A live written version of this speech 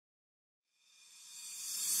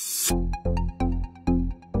Hello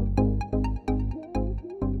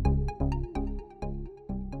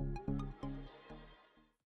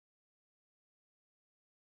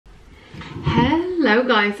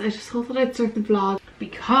guys, I just thought that I'd start the vlog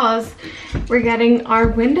because we're getting our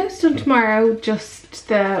windows done tomorrow, just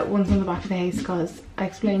the ones on the back of the house, because I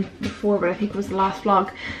explained before, but I think it was the last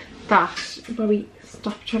vlog, that Bobby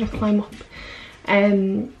stopped trying to climb up.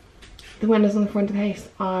 The windows on the front of the house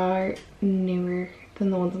are newer than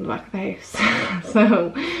the ones on the back of the house.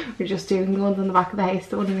 So we're just doing the ones on the back of the house,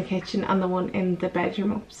 the one in the kitchen and the one in the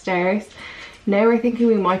bedroom upstairs. Now we're thinking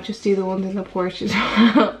we might just do the ones in the porch as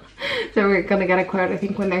well. So we're gonna get a quote, I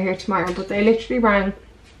think, when they're here tomorrow. But they literally rang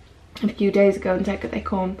a few days ago and said that they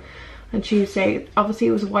come on Tuesday. Obviously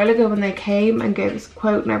it was a while ago when they came and gave us a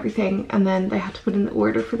quote and everything, and then they had to put in the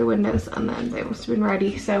order for the windows, and then they must have been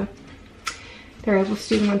ready, so they're able to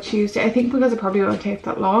do them on Tuesday. I think because it probably won't take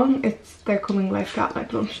that long, they're coming like at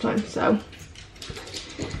like lunchtime, so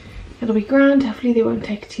it'll be grand. Hopefully they won't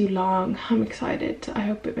take too long. I'm excited. I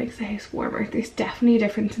hope it makes the house warmer. There's definitely a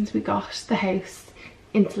difference since we got the house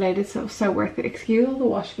insulated, so worth it. Excuse all the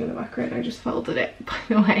washing in the background, I just folded it, by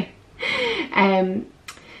the way.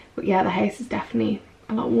 But yeah, the house is definitely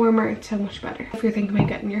a lot warmer. It's so much better. If you're thinking about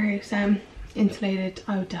getting your house insulated,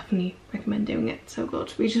 I would definitely recommend doing it. So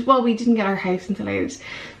good. We didn't get our house insulated,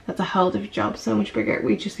 that's a whole different job, so much bigger.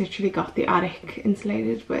 We just literally got the attic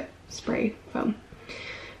insulated with spray foam,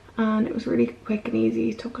 and it was really quick and easy.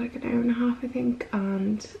 It took like an hour and a half, I think,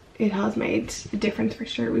 and it has made a difference for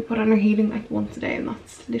sure. We put on our heating like once a day, and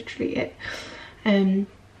that's literally it. And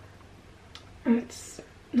it's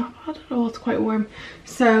not bad at all. It's quite warm.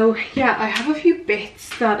 So yeah, I have a few bits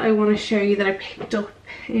that I want to show you that I picked up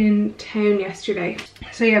in town yesterday.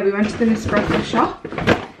 So yeah, we went to the Nespresso shop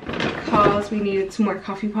because we needed some more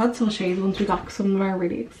coffee pods, so I'll show you the ones we got because some of them are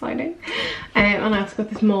really exciting. And I also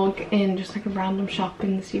got this mug in just like a random shop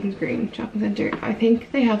in the Stephen's Green shopping centre. I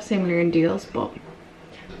think they have similar in deals, but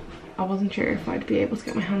I wasn't sure if I'd be able to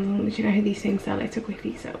get my hands on them. You know how these things sell out so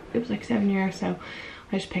quickly, so it was like €7, so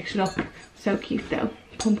I just picked it up. So cute though.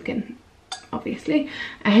 Pumpkin, obviously.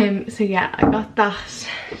 So yeah, I got that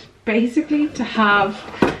basically to have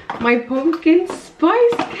my pumpkin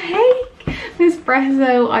spice cake,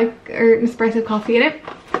 Nespresso coffee in it.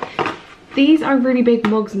 These are really big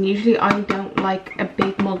mugs, and usually I don't like a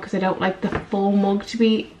big mug because I don't like the full mug to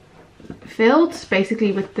be filled.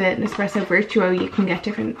 Basically with the Nespresso Vertuo you can get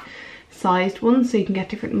different sized ones, so you can get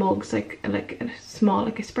different mugs, like a small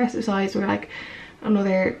like espresso size, or like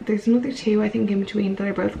there's another two I think in between that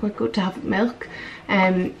are both quite good to have with milk,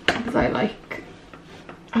 because I like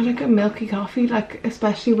a milky coffee, like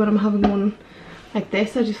especially when I'm having one like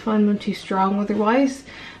this. I just find them too strong otherwise.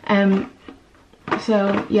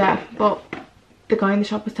 So yeah, but the guy in the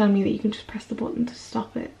shop was telling me that you can just press the button to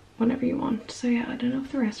stop it whenever you want. So yeah, I don't know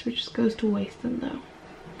if the rest of it just goes to waste then though,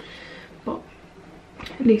 but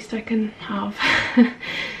at least I can have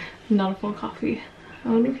not a full coffee. I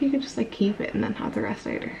wonder if you could just like keep it and then have the rest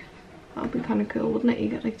later. That would be kind of cool, wouldn't it? You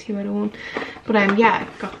get like 2 out of 1. But yeah,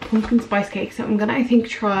 I got pumpkin spice cake, so I'm gonna, I think,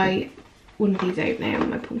 try one of these out now in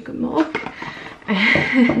my pumpkin mug.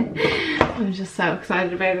 I'm just so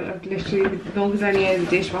excited about it. I've literally, the mug is only out of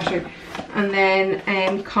the dishwasher. And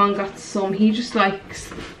then Con got some, he just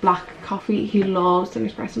likes black coffee. He loves the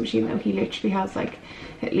Nespresso machine though. He literally has like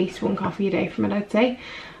at least 1 coffee a day from it, I'd say.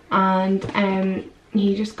 And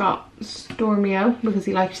he just got Stormio because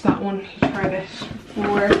he liked that one. He tried it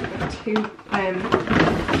for 2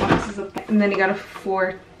 boxes of, and then he got a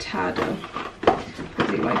Fortado because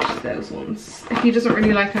he liked those ones. He doesn't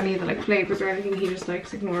really like any of the like flavours or anything, he just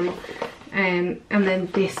likes like normal. And then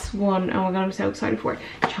this one, oh my god, I'm so excited for it,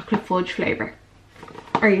 chocolate fudge flavour.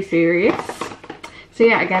 Are you serious? So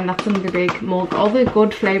yeah, again, that's another big mug. All the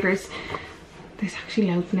good flavours, there's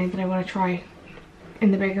actually loads now that I want to try in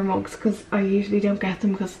the bigger mugs, because I usually don't get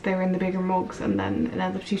them because they're in the bigger mugs and then it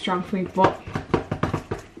ends up too strong for me. But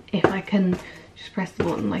if I can just press the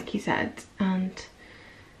button like he said and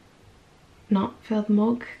not fill the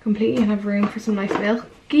mug completely and have room for some nice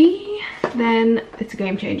milky, then it's a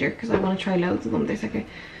game changer, because I want to try loads of them. There's like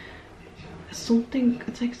something,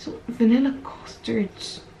 it's like some vanilla custard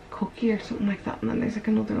cookie or something like that, and then there's like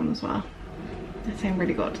another one as well that sound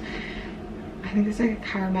really good. I think there's like a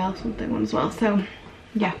caramel something one as well. So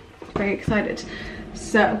yeah, very excited.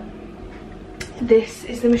 So this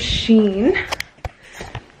is the machine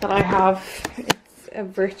that I have. It's a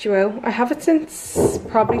Vertuo. I have it since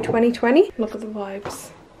probably 2020. Look at the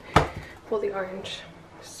vibes. All the orange.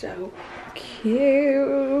 So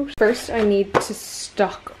cute. First I need to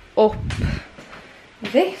stock up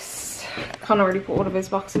this. Con already put one of his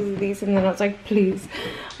boxes of these, and then I was like, please,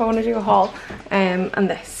 I want to do a haul. And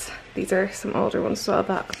these are some older ones, so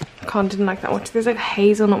that Con didn't like that much. There's like a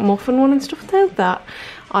hazelnut muffin one and stuff though that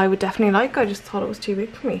I would definitely like. I just thought it was too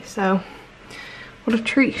big for me, so what a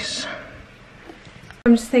treat.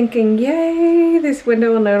 I'm just thinking, yay, this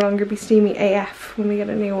window will no longer be steamy AF when we get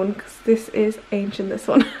a new one, because this is ancient, this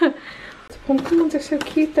one. The pumpkin ones are so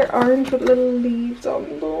cute. They're orange with little leaves on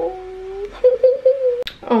them.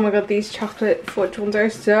 Oh my god, these chocolate fudge ones are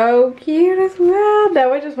so cute as well.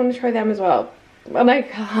 Now I just want to try them as well. And I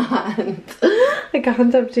can't. I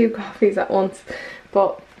can't have 2 coffees at once.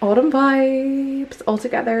 But autumn vibes all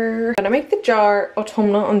together. I'm gonna make the jar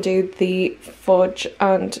autumnal and do the fudge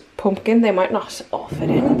and pumpkin. They might not all fit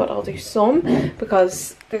in, but I'll do some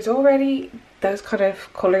because there's already those kind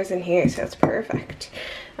of colours in here, so it's perfect.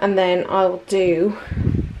 And then I'll do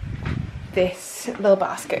this little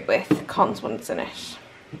basket with Con's ones in it.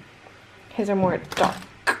 His are more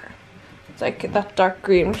dark. It's like that dark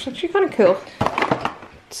green, which is actually kind of cool.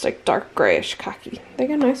 It's like dark greyish khaki. They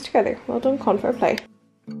go nice together. Well done, Con, fair play.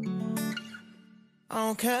 I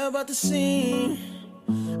don't care about the scene,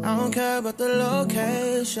 I don't care about the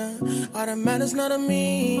location. All that matters not to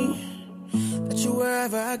me, that you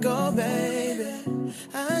wherever I go, baby.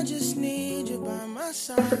 I just need you by my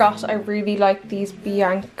side. I forgot, I really like these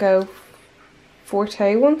Bianco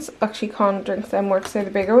Forte ones. Actually, Con drinks them more because they're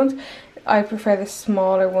the bigger ones. I prefer the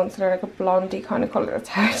smaller ones that are like a blondie kind of colour. That's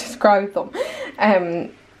how I describe them.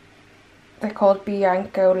 They're called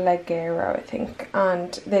Bianco Leggero, I think,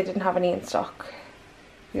 and they didn't have any in stock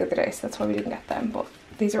the other day, so that's why we didn't get them. But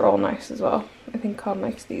these are all nice as well. I think Con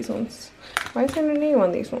likes these ones. Why is there a new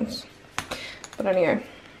one, these ones? But anyway,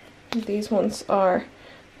 these ones are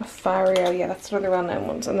a Fario. Yeah, that's another well-known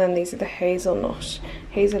ones. And then these are the hazelnut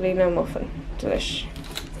hazelino muffin. Delish.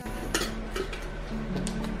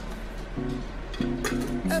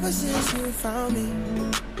 Ever since you found me,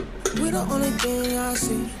 we the only thing I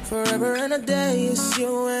see. Forever and a day, it's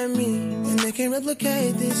you and me, and they can't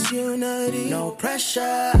replicate this unity. No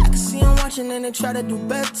pressure, I can see them watching and they try to do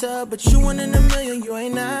better, but you 1 in a million, you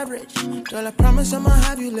ain't average. Girl, I promise I'ma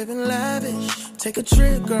have you living lavish. Take a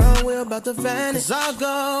trip, girl, we're about to vanish. 'Cause I'll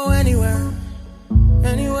go anywhere,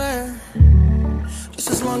 anywhere, just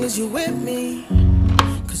as long as you with me.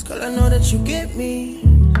 'Cause girl, I know that you get me,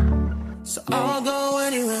 so I'll go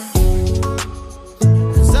anywhere.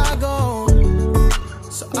 I'll go,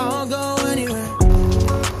 so I'll go anywhere.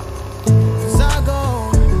 'Cause I'll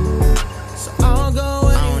go, so I'll go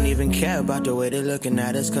anywhere. I don't even care about the way they're looking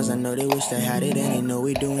at us, 'cause I know they wish they had it and they know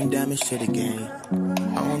we doing damage to the game.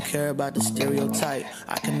 I don't care about the stereotype.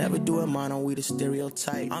 I can never do it mono, we the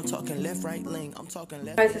stereotype. I'm talking left, right, link. I'm talking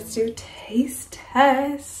left. Guys, let's do a taste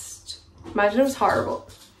test. Imagine it was horrible.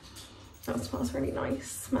 Oh, it smells really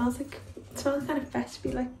nice. It smells kind of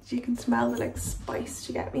festive, like you can smell the like spice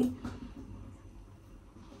you get me.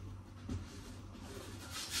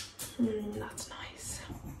 That's nice.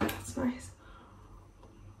 That's nice.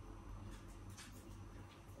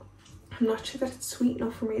 I'm not sure that it's sweet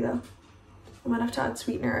enough for me though. I might have to add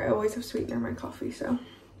sweetener. I always have sweetener in my coffee, so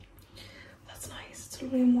that's nice. It's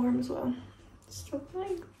really warm as well. It's so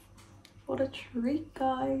nice. What a treat,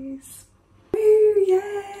 guys. Woo,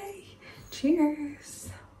 yay! Cheers.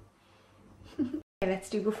 Okay, let's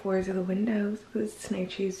do befores of the windows because it's now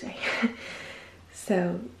Tuesday.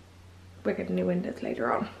 So we're getting new windows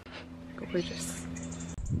later on. We're just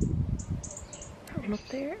that one up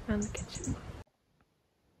there and the kitchen.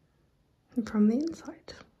 And from the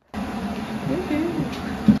inside.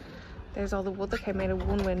 There's all the wood that came out of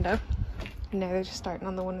one window. And now they're just starting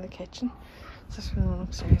on the one in the kitchen. So just from the one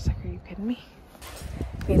upstairs, like, are you kidding me?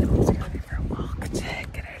 Me and the boys are going for a walk to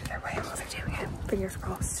get out of their way while they're doing it. Fingers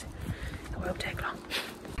crossed. It won't take long.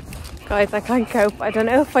 Guys, I can't cope. I don't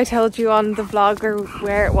know if I told you on the vlog or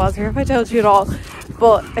where it was or if I told you at all,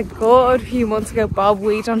 but a good few months ago Bob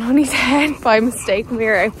weed on Honey's head by mistake when we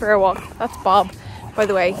were out for a walk. That's Bob, by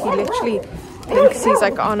the way. He literally thinks he's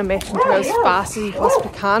like on a mission to go as fast as he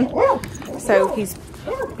possibly can. So he's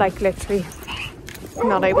like literally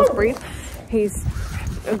not able to breathe. He's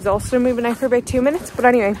exhausted and moving out for about 2 minutes, but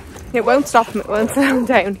anyway, it won't stop him, it won't slow him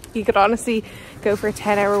down. He could honestly go for a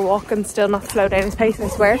 10-hour walk and still not slow down his pace, I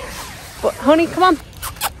swear. But Honey, come on.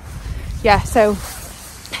 Yeah, so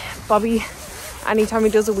Bobby, anytime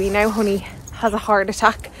he does a wee now, Honey has a heart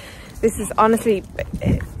attack. This is honestly,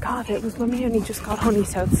 God, it was when we only just got Honey,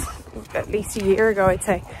 so it's at least a year ago, I'd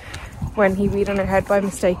say, when he weed on her head by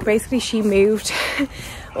mistake. Basically, she moved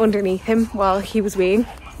underneath him while he was weeing,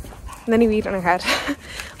 and then he weed on her head,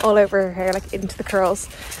 all over her hair, like into the curls.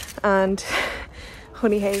 And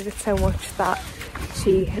Honey hated it so much that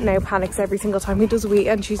she now panics every single time he does a wee,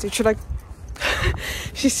 and she's like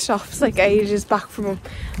she stops like ages back from him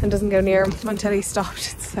and doesn't go near him until he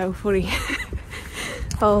stopped. It's so funny.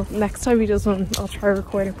 Well, next time he does one I'll try to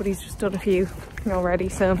record it, but he's just done a few already,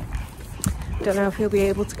 so don't know if he'll be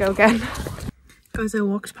able to go again. Guys, I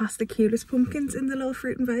walked past the cutest pumpkins in the little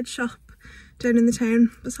fruit and veg shop down in the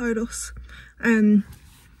town beside us when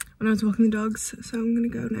I was walking the dogs, so I'm gonna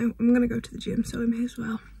go now. I'm gonna go to the gym, so I may as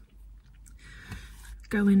well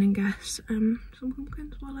go in and get some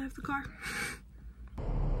pumpkins while I have the car.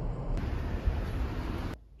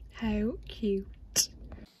 How cute.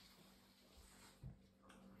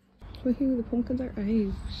 Woohoo, the pumpkins are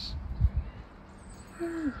out.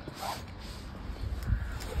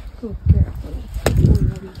 Good girl.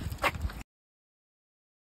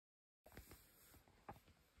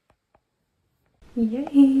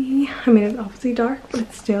 Yay! I mean, it's obviously dark, but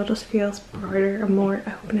it still just feels brighter and more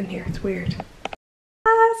open in here. It's weird.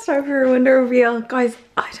 It's time for a window reveal. Guys,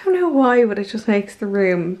 I don't know why, but it just makes the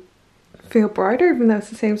room feel brighter, even though it's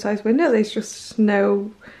the same size window. There's just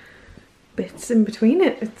no bits in between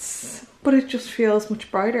it. But it just feels much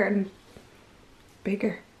brighter and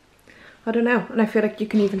bigger. I don't know, and I feel like you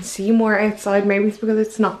can even see more outside. Maybe it's because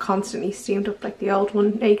it's not constantly steamed up like the old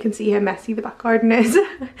one. Now you can see how messy the back garden is.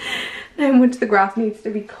 Now how much the grass needs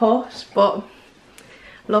to be cut, but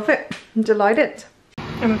love it. I'm delighted.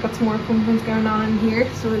 And we've got some more pumpkins going on in here.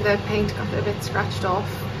 Some of the paint got a bit scratched off.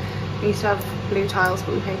 We used to have blue tiles,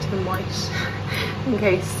 but we painted them white in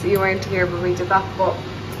case you weren't here when we did that. But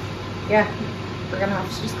yeah, we're gonna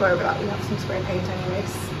have to just go over that. We have some spray paint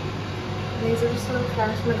anyways. And these are just some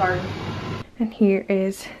flowers from the garden. And here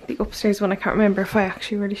is the upstairs one. I can't remember if I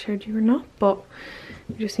actually already showed you or not, but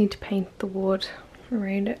you just need to paint the wood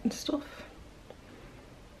around it and stuff.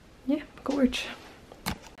 Yeah, gorge.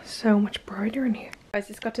 So much brighter in here. Guys,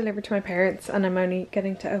 this got delivered to my parents and I'm only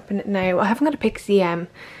getting to open it now. I haven't got a Pixie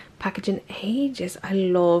package in ages. I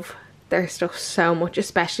love their stuff so much,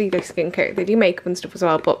 especially their skincare. They do makeup and stuff as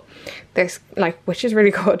well, but there's like, which is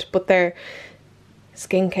really good, but their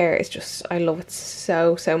skincare is just, I love it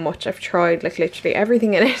so much. I've tried like literally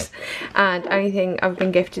everything in it, and anything I've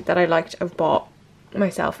been gifted that I liked I've bought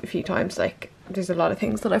myself a few times. Like there's a lot of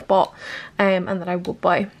things that I've bought and that I would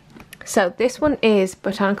buy. So this one is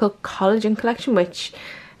Botanical Collagen Collection, which,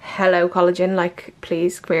 hello collagen, like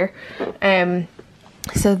please come here.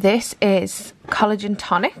 So this is collagen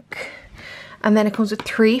tonic, and then it comes with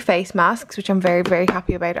 3 face masks, which I'm very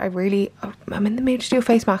happy about. I'm in the mood to do a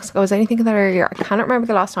face mask. I was only thinking that earlier. I cannot remember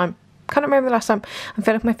the last time. I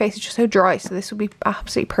feel like my face is just so dry, so this would be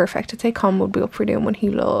absolutely perfect. I'd say Con would be up for doing one he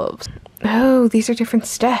loves. Oh, these are different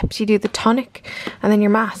steps. You do the tonic, and then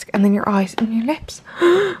your mask, and then your eyes, and your lips.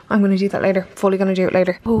 I'm going to do that later. Fully going to do it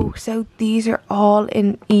later. Oh, so these are all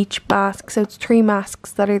in each mask. So it's 3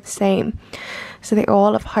 masks that are the same. So they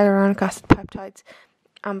all have hyaluronic acid peptides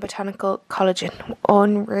and botanical collagen.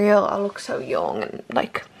 Unreal. I look so young and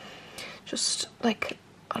like, just like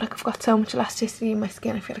I've got so much elasticity in my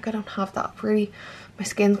skin. I feel like I don't have that really. My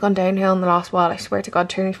skin's gone downhill in the last while. I swear to God,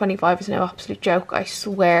 turning 25 is no absolute joke. I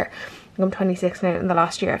swear. I'm 26 now. In the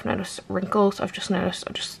last year I've noticed wrinkles. I've just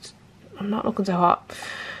noticed I'm not looking so hot.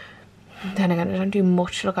 Then again, I don't do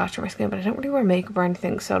much to look after my skin, but I don't really wear makeup or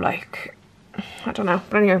anything, so like, I don't know.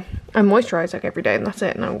 But anyway, I moisturise like every day and that's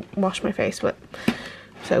it, and I wash my face with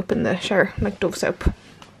soap in the shower, like Dove soap.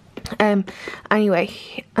 Anyway,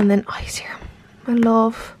 and then eye serum.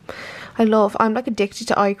 I'm like addicted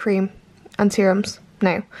to eye cream and serums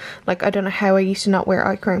now. Like, I don't know how I used to not wear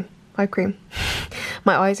eye cream.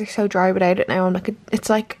 My eyes are so dry without it now. I'm like, it's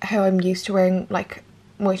like how I'm used to wearing like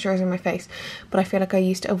moisturizer in my face, but I feel like I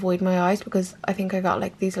used to avoid my eyes because I think I got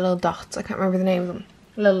like these little dots, I can't remember the name of them,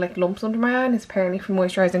 little like lumps under my eye, and it's apparently from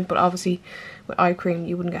moisturizing. But obviously with eye cream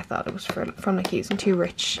you wouldn't get that. It was from like using too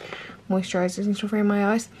rich moisturizers and stuff around my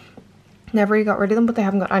eyes. Never really got rid of them, but they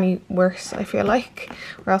haven't got any worse, I feel like,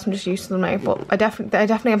 or else I'm just used to them now. But I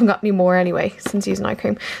definitely haven't got any more anyway since using eye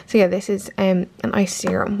cream. So yeah, this is an eye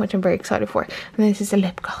serum, which I'm very excited for, and then this is a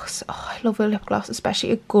lip gloss. Oh, I love a lip gloss,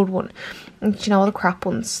 especially a good one. And you know, all the crap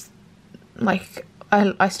ones, like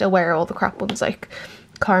I still wear all the crap ones like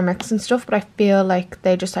Carmex and stuff, but I feel like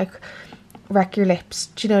they just like wreck your lips.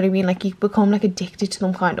 Do you know what I mean? Like you become like addicted to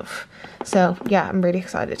them kind of. So yeah, I'm really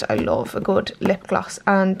excited. I love a good lip gloss.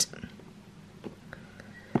 And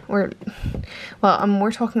I'm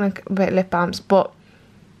more talking like about lip balms, but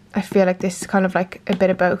I feel like this is kind of like a bit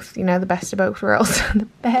of both, you know, the best of both worlds. The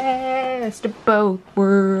best of both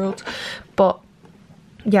worlds. But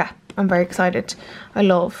yeah, I'm very excited. I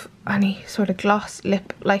love any sort of gloss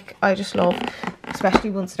lip, like I just love, especially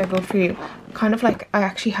ones that are good for you. Kind of like, I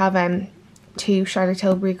actually have 2 Charlotte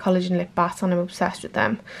Tilbury Collagen Lip Baths and I'm obsessed with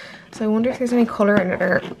them. So I wonder if there's any colour in it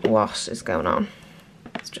or what is going on.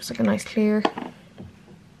 It's just like a nice clear.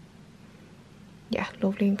 Yeah,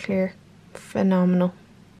 lovely and clear. Phenomenal.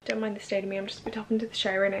 Don't mind the state of me, I'm just a bit up into the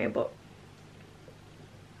shower now, but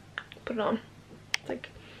put it on. It's like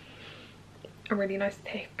a really nice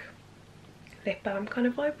thick lip balm kind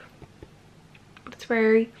of vibe. But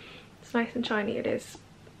it's nice and shiny, it is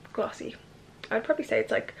glossy. I'd probably say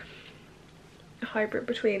it's like a hybrid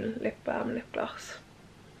between lip balm and lip gloss.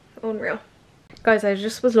 Unreal. Guys, I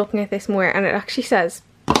just was looking at this more and it actually says,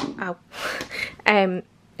 ow,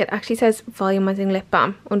 it actually says volumizing lip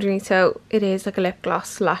balm underneath, so it is like a lip gloss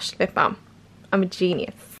slash lip balm. I'm a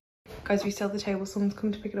genius. Guys, we still have the table, someone's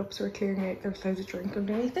come to pick it up, so we're clearing out. There's loads of drink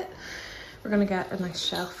underneath it. We're gonna get a nice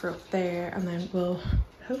shelf for up there and then we'll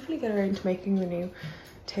hopefully get around to making the new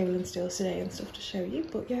table and stools today and stuff to show you.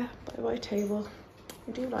 But yeah, bye bye table.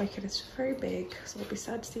 I do like it, it's just very big, so I'll be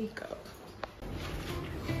sad to see it go.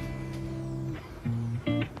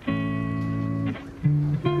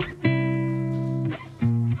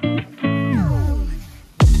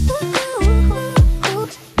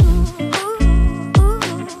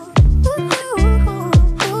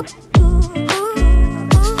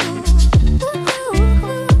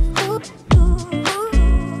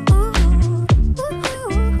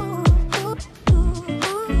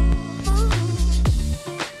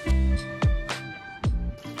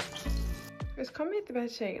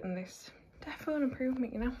 Today, and this definitely an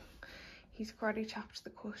improvement, you know. He's karate chopped the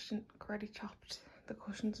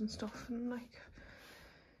cushions and stuff, and like,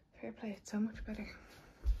 fair play, it's so much better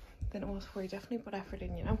than it was before. He definitely put effort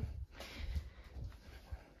in, you know.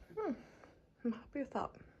 I'm happy with that.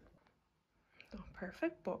 Not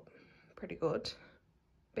perfect, but pretty good.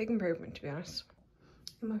 Big improvement, to be honest.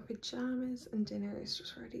 In my pajamas, and dinner is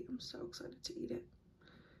just ready. I'm so excited to eat it.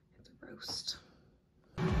 It's a roast.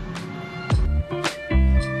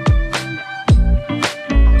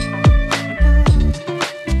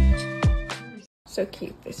 So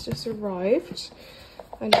cute. This just arrived.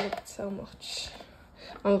 I love it so much.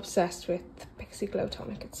 I'm obsessed with Pixie Glow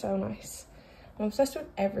Tonic. It's so nice. I'm obsessed with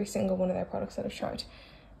every single one of their products that I've tried.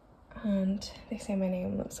 And they say my name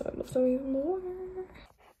on them, so I love them even more.